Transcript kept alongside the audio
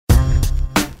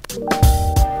Hello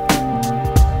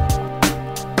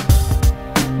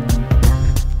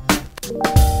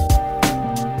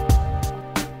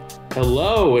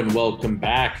and welcome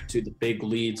back to the Big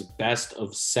Leads Best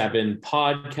of Seven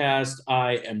podcast.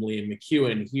 I am Liam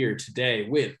McEwen here today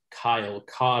with Kyle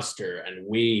Koster, and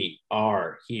we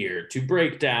are here to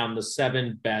break down the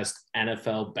 7 best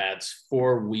NFL bets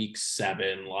for week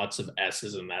 7. Lots of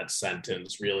S's in that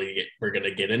sentence. Really, we're going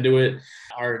to get into it.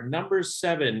 Our number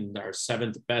 7, our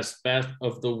 7th best bet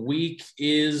of the week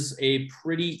is a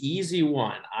pretty easy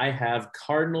one. I have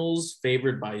Cardinals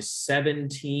favored by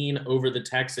 17 over the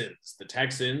Texans. The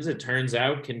Texans, it turns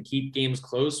out, can keep games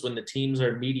close when the teams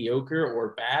are mediocre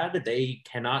or bad. They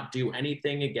cannot do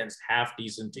anything against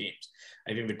half-decent teams.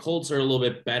 I think the Colts are a little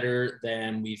bit better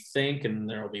than we think, and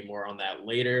there will be more on that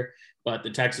later. But the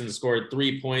Texans scored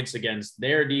 3 points against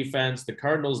their defense. The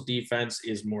Cardinals' defense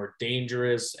is more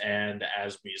dangerous, and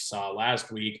as we saw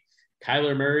last week,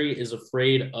 Kyler Murray is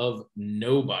afraid of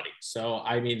nobody. So,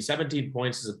 I mean, 17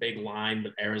 points is a big line,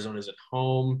 but Arizona's at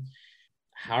home.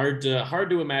 Hard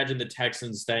to imagine the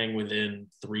Texans staying within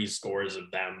 3 scores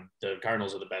of them. The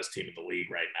Cardinals are the best team in the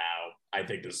league right now. I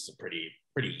think this is a pretty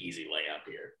easy layup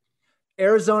here.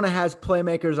 Arizona has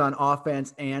playmakers on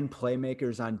offense and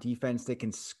playmakers on defense. They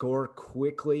can score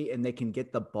quickly and they can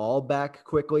get the ball back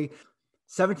quickly.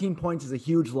 17 points is a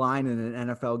huge line in an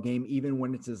NFL game, even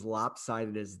when it's as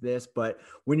lopsided as this. But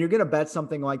when you're going to bet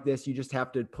something like this, you just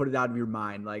have to put it out of your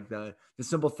mind. Like the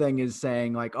simple thing is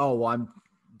saying like, oh, well, I'm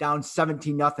down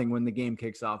 17-0 when the game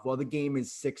kicks off. Well, the game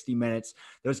is 60 minutes.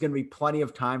 There's going to be plenty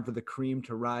of time for the cream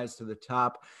to rise to the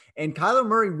top. And Kyler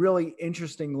Murray really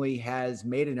interestingly has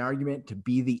made an argument to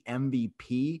be the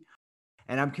MVP.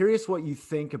 And I'm curious what you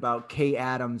think about Kay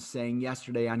Adams saying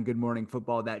yesterday on Good Morning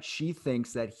Football that she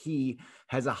thinks that he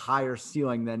has a higher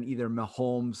ceiling than either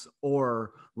Mahomes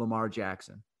or Lamar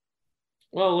Jackson.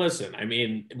 Well, listen, I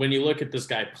mean, when you look at this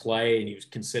guy play and you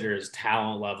consider his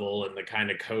talent level and the kind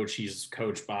of coach he's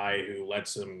coached by who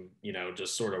lets him,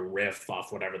 just sort of riff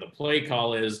off whatever the play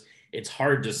call is, it's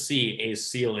hard to see a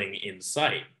ceiling in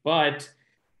sight. But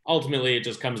ultimately, it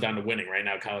just comes down to winning. Right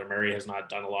now, Kyler Murray has not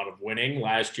done a lot of winning.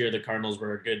 Last year, the Cardinals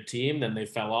were a good team. Then they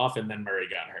fell off, and then Murray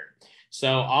got hurt.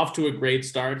 So off to a great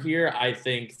start here. I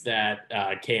think that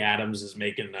Kay Adams is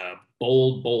making a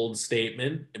bold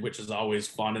statement, which is always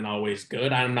fun and always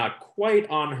good. I'm not quite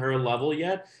on her level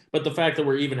yet, but the fact that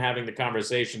we're even having the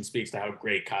conversation speaks to how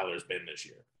great Kyler's been this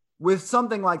year. With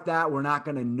something like that, we're not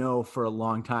going to know for a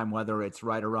long time whether it's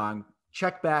right or wrong.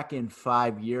 Check back in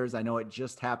 5 years. I know it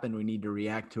just happened. We need to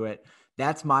react to it.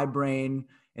 That's my brain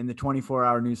in the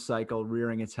 24-hour news cycle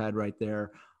rearing its head right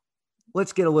there.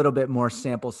 Let's get a little bit more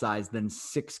sample size than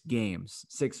 6 games,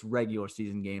 6 regular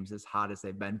season games, as hot as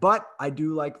they've been. But I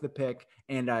do like the pick,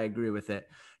 and I agree with it.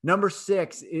 Number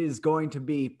 6 is going to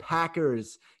be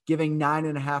Packers giving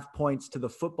 9.5 points to the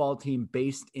football team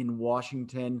based in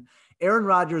Washington. Aaron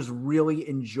Rodgers really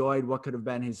enjoyed what could have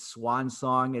been his swan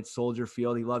song at Soldier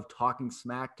Field. He loved talking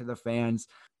smack to the fans.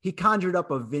 He conjured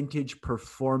up a vintage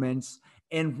performance.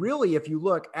 And really, if you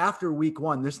look after week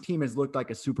 1, this team has looked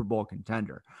like a Super Bowl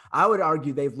contender. I would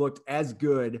argue they've looked as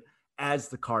good as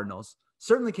the Cardinals,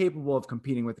 certainly capable of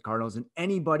competing with the Cardinals and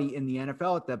anybody in the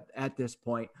NFL at this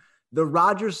point. The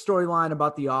Rodgers storyline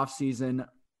about the offseason,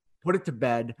 put it to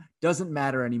bed, doesn't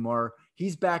matter anymore.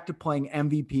 He's back to playing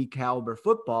MVP caliber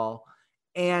football.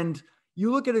 And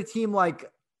you look at a team like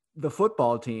the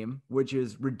football team, which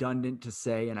is redundant to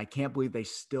say, and I can't believe they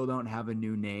still don't have a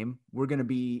new name. We're going to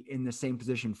be in the same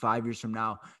position 5 years from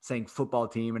now saying football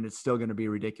team, and it's still going to be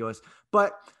ridiculous.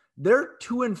 But they're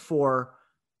 2-4,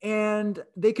 and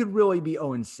they could really be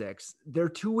 0-6. Their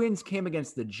 2 wins came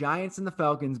against the Giants and the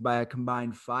Falcons by a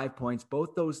combined 5 points.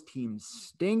 Both those teams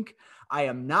stink. I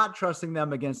am not trusting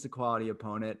them against a quality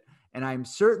opponent, and I'm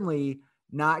certainly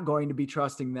not going to be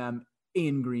trusting them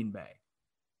in Green Bay.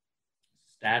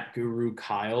 Stat guru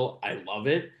Kyle, I love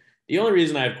it. The only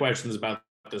reason I have questions about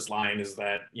this line is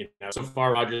that, so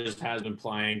far Rodgers has been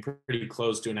playing pretty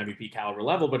close to an MVP caliber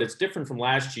level, but it's different from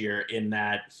last year in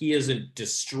that he isn't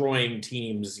destroying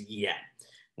teams yet.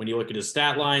 When you look at his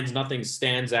stat lines, nothing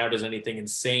stands out as anything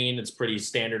insane. It's pretty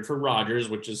standard for Rodgers,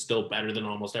 which is still better than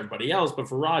almost everybody else, but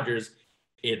for Rodgers,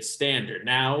 it's standard.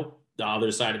 Now, the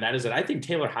other side of that is that I think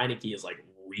Taylor Heinicke is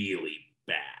really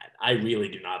bad. I really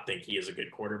do not think he is a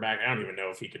good quarterback. I don't even know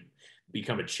if he could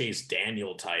become a Chase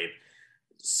Daniel type.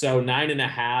 So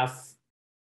 9.5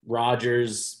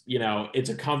 Rodgers, it's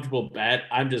a comfortable bet.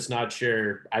 I'm just not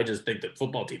sure. I just think the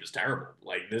football team is terrible.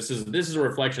 This is a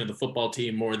reflection of the football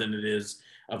team more than it is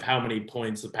of how many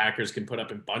points the Packers can put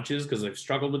up in bunches, because they've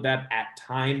struggled with that at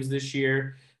times this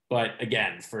year. But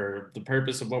again, for the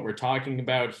purpose of what we're talking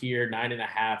about here,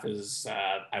 9.5 is,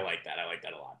 I like that. I like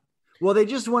that a lot. Well, they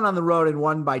just went on the road and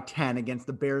won by 10 against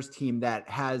the Bears team that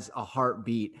has a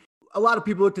heartbeat. A lot of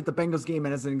people looked at the Bengals game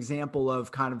and as an example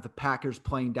of kind of the Packers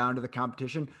playing down to the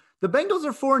competition. The Bengals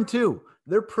are 4-2.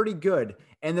 They're pretty good.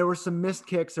 And there were some missed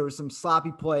kicks. There was some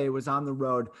sloppy play. It was on the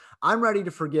road. I'm ready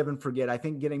to forgive and forget. I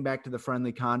think getting back to the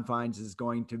friendly confines is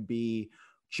going to be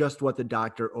just what the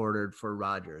doctor ordered for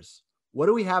Rodgers. What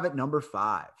do we have at number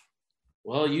 5?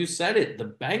 Well, you said it.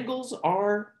 The Bengals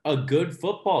are a good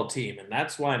football team, and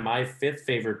that's why my 5th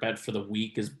favorite bet for the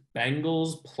week is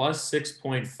Bengals plus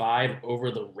 6.5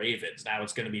 over the Ravens. Now,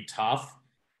 it's going to be tough.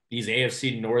 These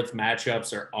AFC North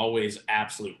matchups are always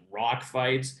absolute rock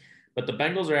fights, but the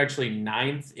Bengals are actually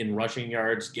 9th in rushing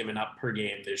yards given up per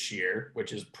game this year,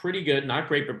 which is pretty good. Not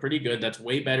great, but pretty good. That's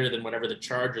way better than whatever the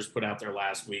Chargers put out there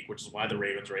last week, which is why the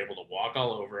Ravens were able to walk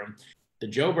all over them. The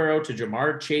Joe Burrow to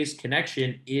Jamar Chase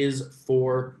connection is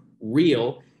for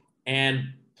real,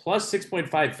 and plus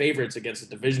 6.5 favorites against a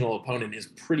divisional opponent is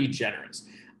pretty generous.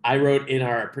 I wrote in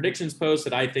our predictions post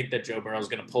that I think that Joe Burrow is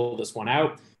going to pull this one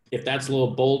out. If that's a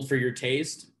little bold for your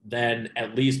taste, then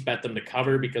at least bet them to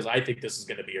cover, because I think this is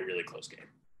going to be a really close game.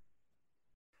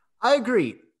 I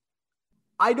agree.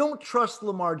 I don't trust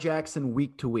Lamar Jackson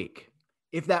week to week,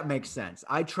 if that makes sense.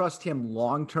 I trust him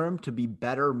long-term to be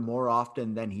better more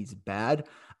often than he's bad.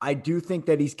 I do think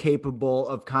that he's capable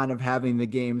of kind of having the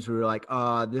games where you're like,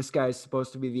 this guy's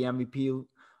supposed to be the MVP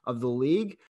of the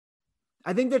league.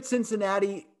 I think that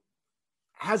Cincinnati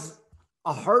has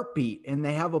a heartbeat and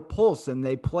they have a pulse and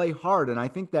they play hard. And I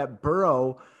think that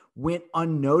Burrow went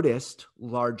unnoticed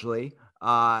largely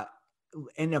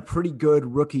in a pretty good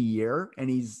rookie year. And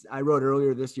I wrote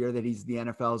earlier this year that he's the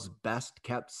NFL's best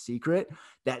kept secret.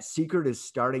 That secret is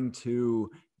starting to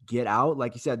get out.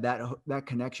 Like you said, that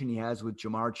connection he has with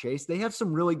Jamar Chase, they have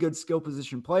some really good skill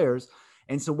position players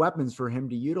and some weapons for him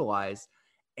to utilize.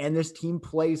 And this team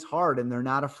plays hard and they're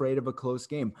not afraid of a close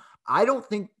game. I don't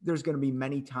think there's going to be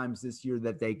many times this year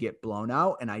that they get blown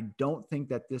out. And I don't think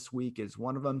that this week is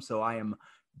one of them. So I am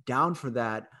down for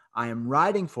that. I am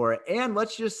riding for it. And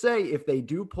let's just say if they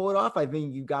do pull it off, I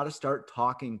think you got to start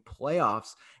talking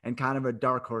playoffs and kind of a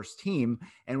dark horse team.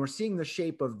 And we're seeing the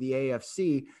shape of the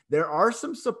AFC. There are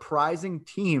some surprising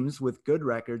teams with good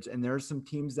records, and there are some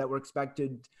teams that were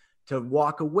expected to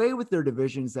walk away with their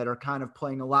divisions that are kind of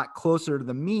playing a lot closer to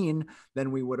the mean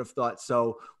than we would have thought.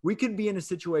 So we could be in a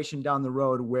situation down the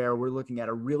road where we're looking at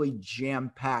a really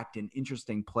jam-packed and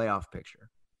interesting playoff picture.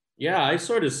 Yeah, I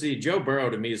sort of see Joe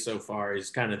Burrow to me so far is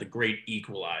kind of the great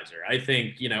equalizer. I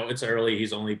think, it's early.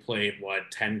 He's only played,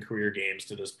 10 career games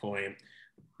to this point.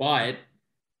 But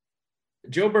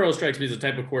Joe Burrow strikes me as the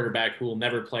type of quarterback who will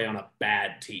never play on a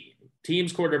bad team.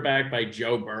 Team's quarterback by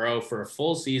Joe Burrow for a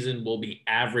full season will be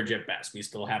average at best. We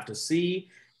still have to see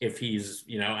if he's,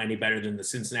 any better than the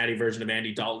Cincinnati version of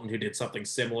Andy Dalton, who did something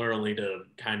similar, only to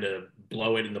kind of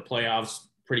blow it in the playoffs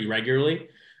pretty regularly.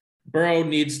 Burrow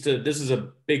this is a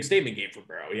big statement game for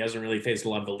Burrow. He hasn't really faced a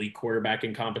lot of elite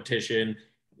quarterbacking competition.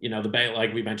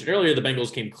 Like we mentioned earlier, the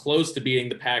Bengals came close to beating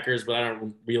the Packers, but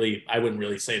I wouldn't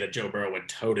really say that Joe Burrow went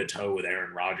toe to toe with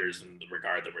Aaron Rodgers in the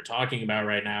regard that we're talking about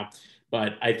right now.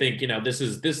 But I think, this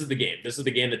is the game. This is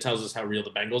the game that tells us how real the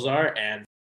Bengals are.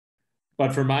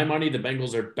 But for my money, the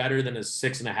Bengals are better than a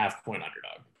 6.5 point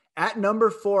underdog. At number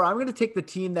 4, I'm going to take the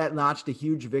team that notched a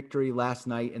huge victory last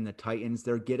night in the Titans.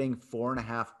 They're getting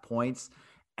 4.5 points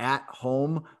at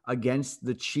home against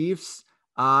the Chiefs.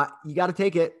 You got to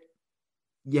take it.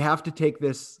 You have to take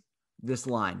this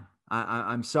line.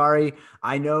 I'm sorry.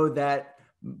 I know that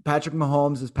Patrick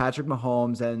Mahomes is Patrick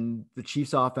Mahomes, and the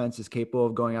Chiefs offense is capable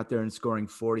of going out there and scoring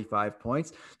 45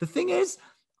 points. The thing is,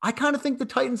 I kind of think the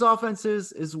Titans offense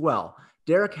is as well.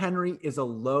 Derrick Henry is a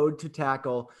load to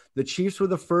tackle. The Chiefs were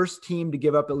the first team to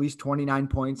give up at least 29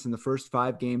 points in the first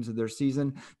 5 games of their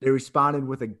season. They responded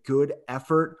with a good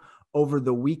effort over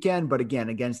the weekend, but again,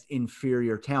 against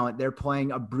inferior talent. They're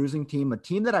playing a bruising team, a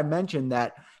team that I mentioned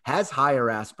that has higher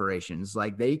aspirations.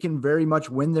 Like, they can very much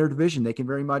win their division. They can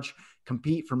very much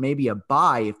compete for maybe a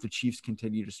bye if the Chiefs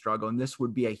continue to struggle. And this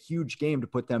would be a huge game to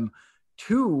put them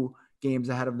 2 games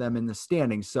ahead of them in the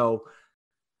standings. So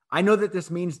I know that this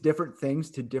means different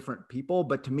things to different people,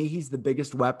 but to me, he's the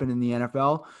biggest weapon in the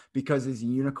NFL because he's a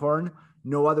unicorn.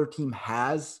 No other team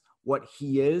has what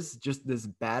he is, just this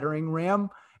battering ram.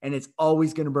 And it's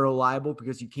always going to be reliable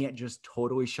because you can't just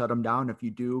totally shut him down. If you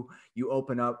do, you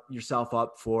open up yourself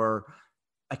up for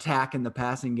attack in the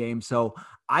passing game. So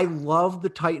I love the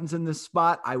Titans in this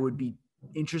spot. I would be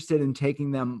interested in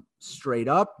taking them straight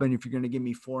up. And if you're going to give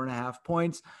me 4.5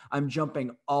 points, I'm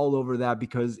jumping all over that,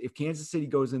 because if Kansas City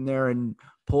goes in there and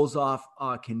pulls off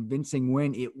a convincing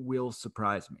win, it will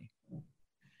surprise me.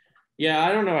 Yeah,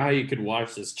 I don't know how you could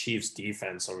watch this Chiefs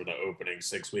defense over the opening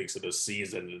 6 weeks of the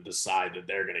season and decide that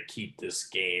they're going to keep this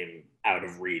game out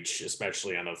of reach,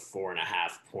 especially on a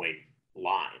 4.5-point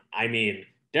line. I mean,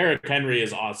 Derrick Henry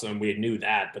is awesome. We knew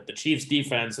that, but the Chiefs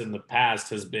defense in the past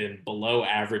has been below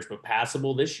average but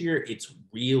passable. This year, it's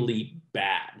really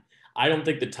bad. I don't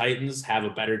think the Titans have a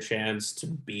better chance to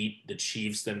beat the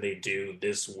Chiefs than they do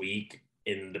this week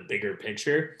in the bigger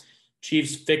picture.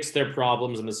 Chiefs fixed their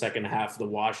problems in the second half of the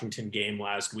Washington game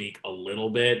last week a little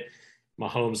bit.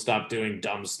 Mahomes stopped doing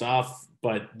dumb stuff,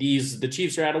 but the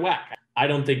Chiefs are out of whack. I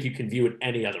don't think you can view it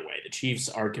any other way. The Chiefs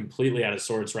are completely out of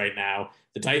sorts right now.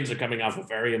 The Titans are coming off a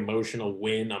very emotional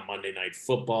win on Monday Night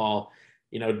Football.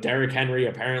 You know, Derrick Henry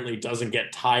apparently doesn't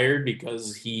get tired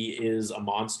because he is a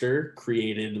monster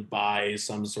created by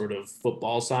some sort of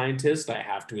football scientist. I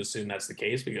have to assume that's the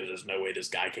case because there's no way this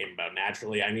guy came about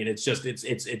naturally. I mean, it's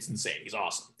insane. He's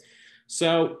awesome.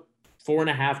 So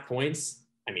 4.5 points.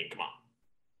 I mean, come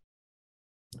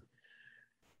on.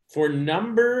 For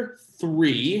number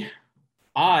 3,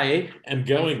 I am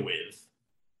going with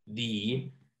the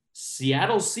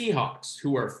Seattle Seahawks,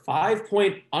 who are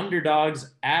 5-point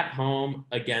underdogs at home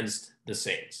against the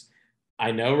Saints.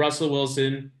 I know Russell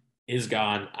Wilson is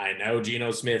gone. I know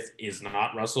Geno Smith is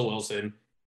not Russell Wilson,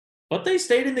 but they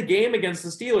stayed in the game against the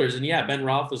Steelers. And yeah, Ben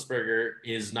Roethlisberger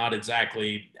is not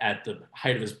exactly at the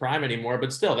height of his prime anymore,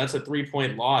 but still, that's a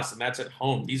 3-point loss, and that's at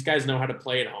home. These guys know how to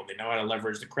play at home. They know how to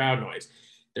leverage the crowd noise.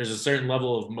 There's a certain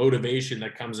level of motivation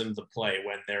that comes into play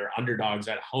when they're underdogs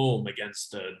at home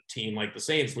against a team like the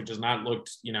Saints, which has not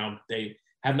looked, they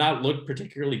have not looked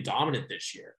particularly dominant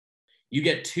this year. You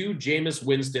get 2 Jameis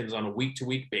Winstons on a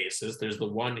week-to-week basis. There's the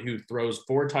one who throws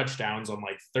 4 touchdowns on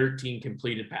like 13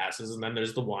 completed passes, and then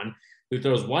there's the one who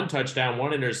throws 1 touchdown,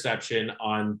 1 interception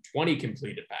on 20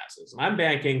 completed passes. And I'm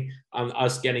banking on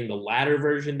us getting the latter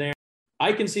version there.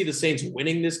 I can see the Saints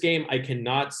winning this game. I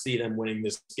cannot see them winning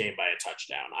this game by a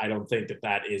touchdown. I don't think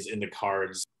that is in the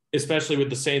cards, especially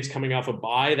with the Saints coming off a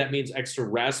bye. That means extra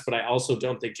rest, but I also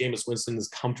don't think Jameis Winston is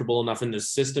comfortable enough in this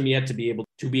system yet to be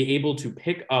able to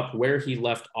pick up where he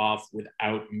left off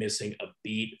without missing a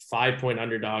beat. 5-point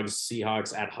underdogs,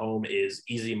 Seahawks at home is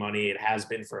easy money. It has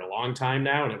been for a long time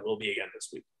now, and it will be again this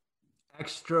week.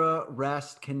 Extra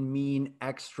rest can mean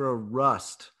extra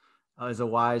rust. As a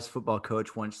wise football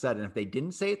coach once said, and if they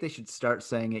didn't say it, they should start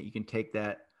saying it. You can take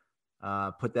that,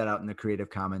 put that out in the Creative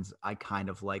Commons. I kind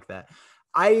of like that.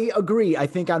 I agree. I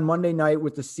think on Monday night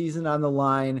with the season on the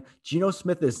line, Geno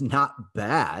Smith is not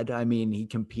bad. I mean, he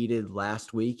competed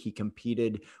last week. He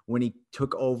competed when he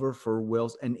took over for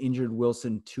Wilson, injured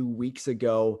Wilson 2 weeks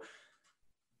ago.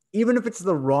 Even if it's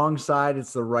the wrong side,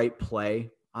 it's the right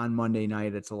play on Monday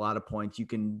night. It's a lot of points. You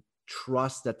can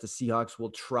trust that the Seahawks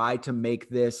will try to make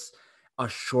this a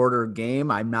shorter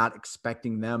game. I'm not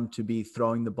expecting them to be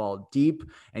throwing the ball deep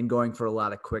and going for a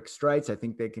lot of quick strikes. I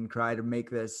think they can try to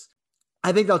make this.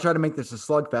 I think they'll try to make this a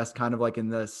slugfest, kind of like in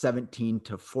the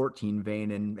 17-14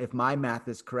 vein. And if my math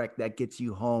is correct, that gets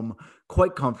you home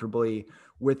quite comfortably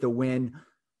with the win.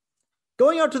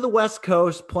 Going out to the West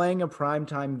Coast, playing a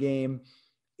primetime game,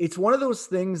 it's one of those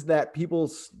things that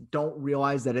people don't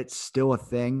realize that it's still a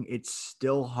thing. It's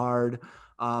still hard.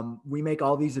 We make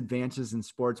all these advances in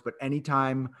sports, but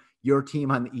anytime your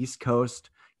team on the East Coast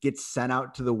gets sent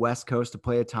out to the West Coast to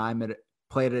play at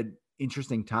an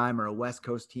interesting time, or a West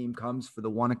Coast team comes for the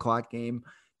 1 o'clock game,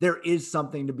 there is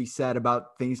something to be said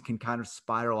about things can kind of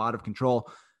spiral out of control.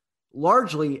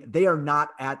 Largely, they are not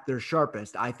at their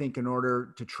sharpest. I think in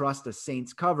order to trust a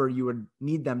Saints cover, you would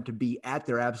need them to be at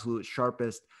their absolute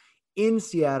sharpest in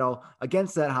Seattle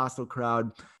against that hostile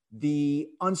crowd. The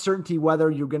uncertainty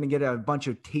whether you're going to get a bunch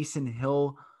of Taysom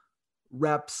Hill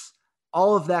reps,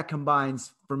 all of that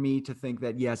combines for me to think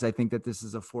that, yes, I think that this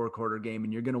is a 4-quarter game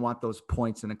and you're going to want those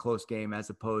points in a close game as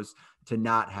opposed to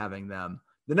not having them.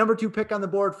 The number 2 pick on the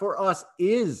board for us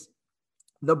is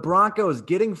the Broncos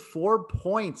getting 4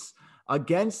 points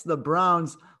against the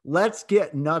Browns. Let's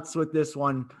get nuts with this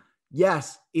one.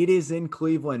 Yes, it is in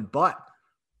Cleveland, but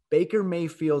Baker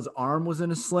Mayfield's arm was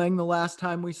in a sling the last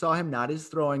time we saw him, not his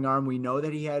throwing arm. We know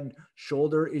that he had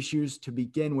shoulder issues to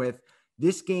begin with.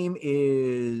 This game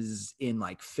is in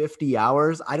like 50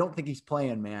 hours. I don't think he's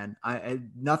playing, man.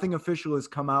 Nothing official has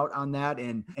come out on that.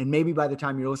 And maybe by the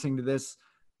time you're listening to this,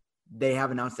 they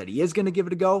have announced that he is going to give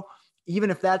it a go.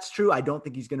 Even if that's true, I don't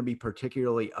think he's going to be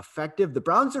particularly effective. The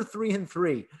Browns are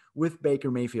 3-3 with Baker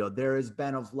Mayfield. There has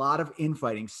been a lot of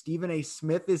infighting. Stephen A.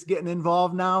 Smith is getting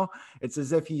involved now. It's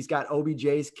as if he's got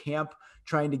OBJ's camp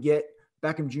trying to get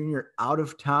Beckham Jr. out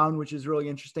of town, which is really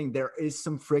interesting. There is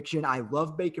some friction. I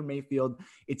love Baker Mayfield.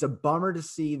 It's a bummer to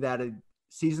see that a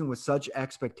season with such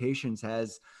expectations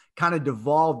has kind of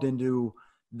devolved into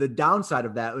the downside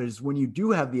of that is when you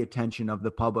do have the attention of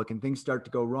the public and things start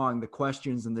to go wrong, the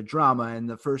questions and the drama and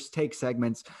the first take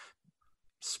segments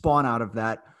spawn out of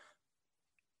that.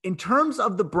 In terms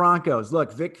of the Broncos,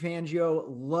 look, Vic Fangio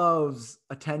loves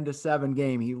a 10-7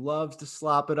 game. He loves to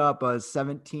slop it up, a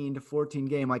 17-14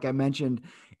 game. Like I mentioned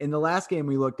in the last game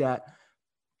we looked at,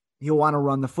 he'll want to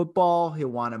run the football. He'll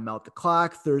want to melt the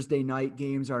clock. Thursday night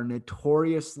games are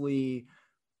notoriously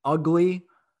ugly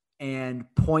and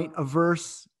point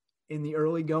averse in the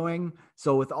early going.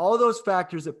 So with all those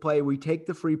factors at play, we take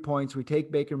the free points. We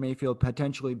take Baker Mayfield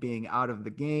potentially being out of the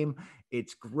game.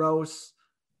 It's gross.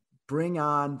 Bring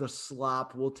on the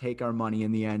slop. We'll take our money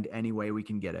in the end any way we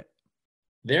can get it.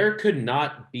 There could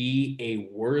not be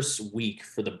a worse week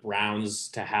for the Browns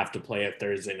to have to play a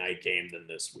Thursday night game than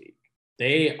this week.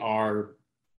 They are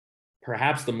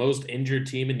perhaps the most injured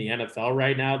team in the NFL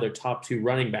right now. Their top 2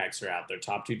 running backs are out. Their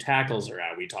top 2 tackles are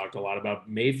out. We talked a lot about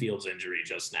Mayfield's injury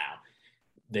just now.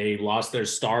 They lost their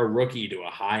star rookie to a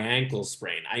high ankle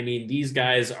sprain. I mean, these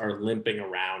guys are limping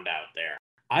around out there.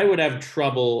 I would have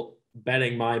trouble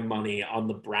betting my money on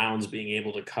the Browns being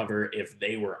able to cover if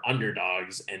they were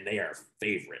underdogs, and they are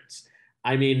favorites.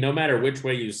 I mean, no matter which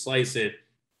way you slice it,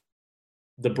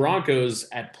 the Broncos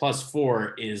at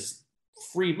 +4 is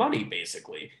free money,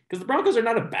 basically, because the Broncos are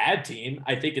not a bad team.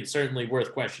 I think it's certainly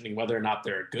worth questioning whether or not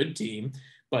they're a good team,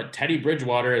 but Teddy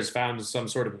Bridgewater has found some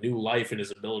sort of new life in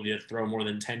his ability to throw more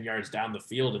than 10 yards down the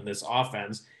field in this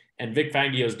offense. And Vic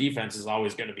Fangio's defense is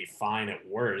always going to be fine at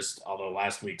worst, although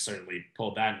last week certainly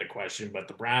pulled that into question. But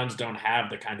the Browns don't have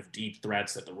the kind of deep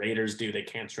threats that the Raiders do. They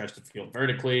can't stretch the field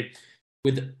vertically.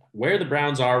 With where the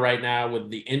Browns are right now, with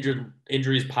the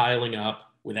injuries piling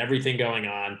up, with everything going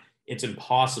on, it's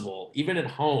impossible, even at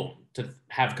home, to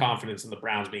have confidence in the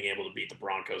Browns being able to beat the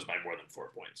Broncos by more than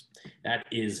 4 points. That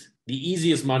is the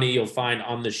easiest money you'll find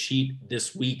on the sheet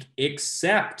this week,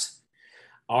 except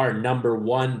our number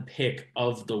 1 pick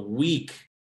of the week.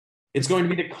 It's going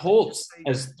to be the Colts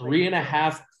as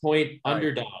 3.5 point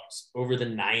underdogs over the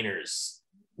Niners.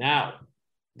 Now,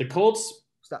 the Colts,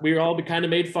 we all kind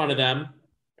of made fun of them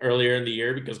earlier in the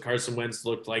year because Carson Wentz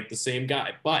looked like the same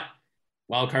guy. But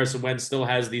while Carson Wentz still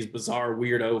has these bizarre,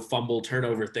 weirdo fumble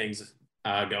turnover things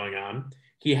going on,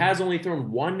 he has only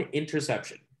thrown 1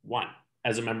 interception, 1,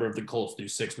 as a member of the Colts through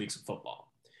 6 weeks of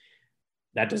football.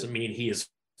 That doesn't mean he is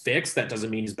fixed. That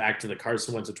doesn't mean he's back to the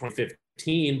Carson Wentz of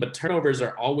 2015, but turnovers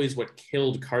are always what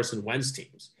killed Carson Wentz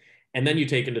teams. And then you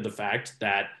take into the fact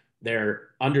that they're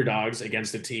underdogs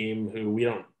against a team who we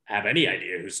don't have any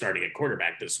idea who's starting at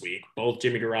quarterback this week. Both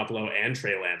Jimmy Garoppolo and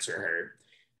Trey Lance are hurt.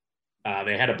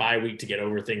 They had a bye week to get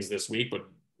over things this week, but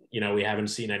we haven't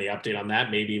seen any update on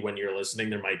that. Maybe when you're listening,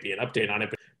 there might be an update on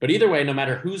it. But either way, no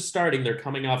matter who's starting, they're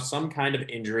coming off some kind of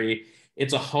injury.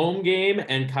 It's a home game,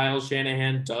 and Kyle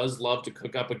Shanahan does love to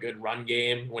cook up a good run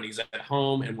game when he's at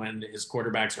home and when his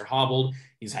quarterbacks are hobbled.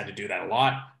 He's had to do that a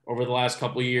lot over the last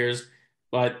couple of years.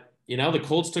 But, the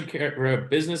Colts took care of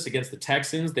business against the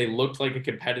Texans. They looked like a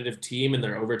competitive team in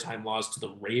their overtime loss to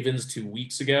the Ravens 2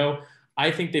 weeks ago. I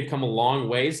think they've come a long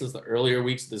way since the earlier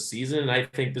weeks of the season, and I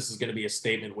think this is going to be a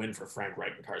statement win for Frank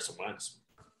Reich and Carson Wentz.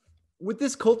 With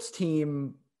this Colts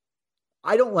team,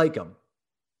 I don't like them.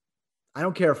 I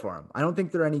don't care for them. I don't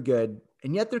think they're any good,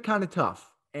 and yet they're kind of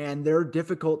tough, and they're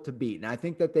difficult to beat. And I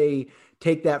think that they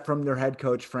take that from their head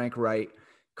coach, Frank Reich.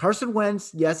 Carson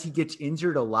Wentz, yes, he gets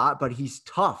injured a lot, but he's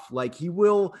tough. Like, he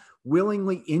will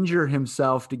willingly injure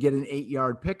himself to get an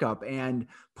 8-yard pickup, and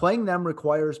beating them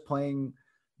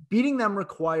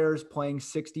requires playing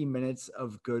 60 minutes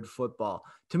of good football.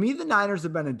 To me, the Niners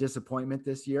have been a disappointment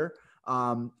this year.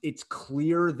 It's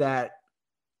clear that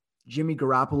Jimmy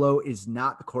Garoppolo is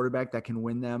not the quarterback that can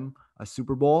win them a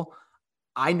Super Bowl.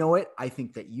 I know it. I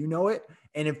think that you know it.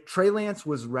 And if Trey Lance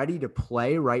was ready to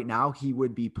play right now, he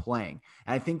would be playing.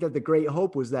 And I think that the great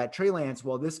hope was that Trey Lance,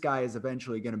 well, this guy is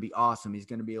eventually going to be awesome. He's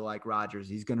going to be like Rodgers.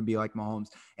 He's going to be like Mahomes.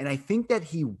 And I think that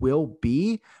he will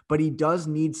be, but he does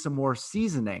need some more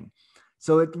seasoning.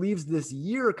 So it leaves this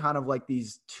year kind of like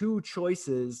these 2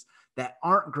 choices that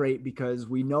aren't great because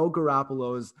we know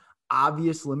Garoppolo's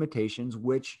obvious limitations,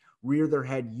 which rear their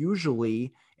head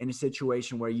usually in a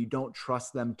situation where you don't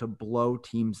trust them to blow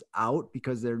teams out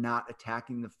because they're not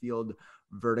attacking the field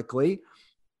vertically.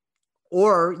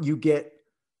 Or you get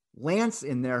Lance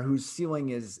in there whose ceiling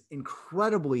is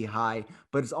incredibly high,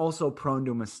 but is also prone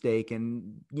to mistake.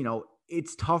 And,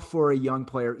 it's tough for a young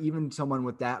player, even someone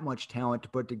with that much talent, to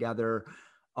put together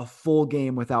a full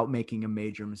game without making a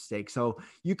major mistake. So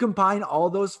you combine all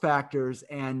those factors,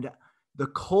 and the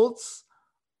Colts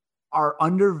are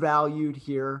undervalued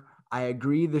here. I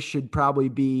agree. This should probably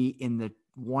be in the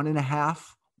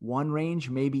 1.5-1 range,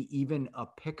 maybe even a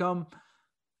pick 'em.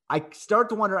 I start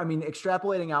to wonder,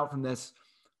 extrapolating out from this,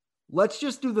 let's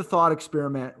just do the thought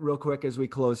experiment real quick as we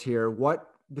close here. What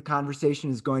the conversation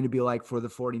is going to be like for the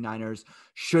 49ers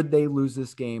should they lose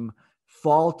this game,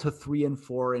 fall to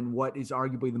 3-4 in what is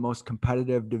arguably the most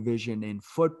competitive division in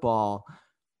football.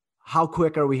 How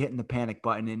quick are we hitting the panic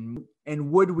button,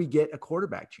 and would we get a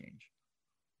quarterback change?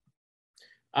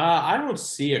 I don't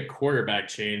see a quarterback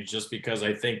change just because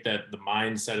I think that the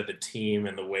mindset of the team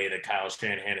and the way that Kyle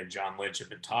Shanahan and John Lynch have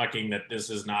been talking, that this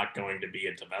is not going to be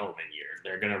a development year.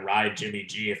 They're going to ride Jimmy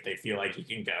G if they feel like he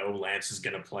can go. Lance is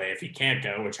going to play if he can't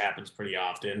go, which happens pretty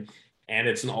often. And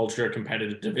it's an ultra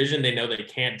competitive division. They know they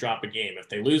can't drop a game. If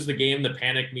they lose the game, the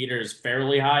panic meter is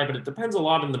fairly high, but it depends a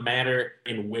lot on the manner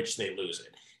in which they lose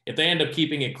it. If they end up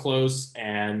keeping it close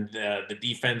and the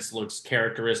defense looks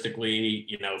characteristically,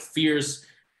 fierce,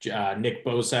 Nick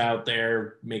Bosa out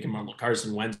there making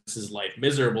Carson Wentz's life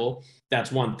miserable,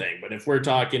 that's one thing. But if we're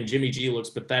talking Jimmy G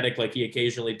looks pathetic like he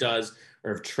occasionally does,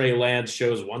 or if Trey Lance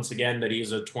shows once again that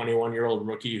he's a 21-year-old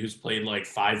rookie who's played like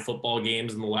 5 football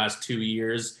games in the last 2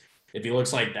 years, if he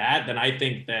looks like that, then I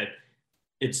think that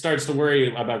it starts to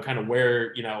worry about kind of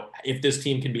where, if this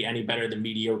team can be any better than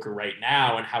mediocre right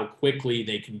now and how quickly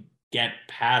they can get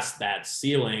past that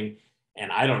ceiling.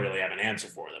 And I don't really have an answer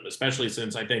for them, especially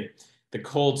since I think the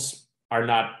Colts are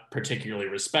not particularly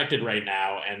respected right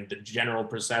now. And the general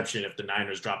perception, if the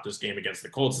Niners drop this game against the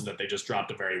Colts, is that they just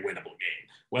dropped a very winnable game.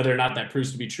 Whether or not that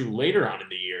proves to be true later on in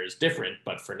the year is different.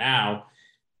 But for now,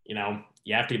 you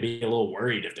have to be a little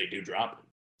worried if they do drop it.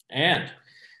 And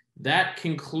that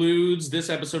concludes this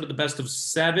episode of the Best of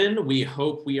 7. We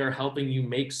hope we are helping you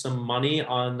make some money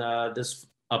on this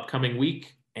upcoming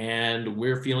week. And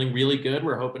we're feeling really good.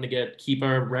 We're hoping to keep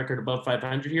our record above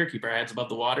 500 here, keep our heads above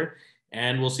the water.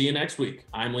 And we'll see you next week.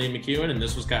 I'm Liam McEwen, and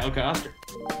this was Kyle Koster.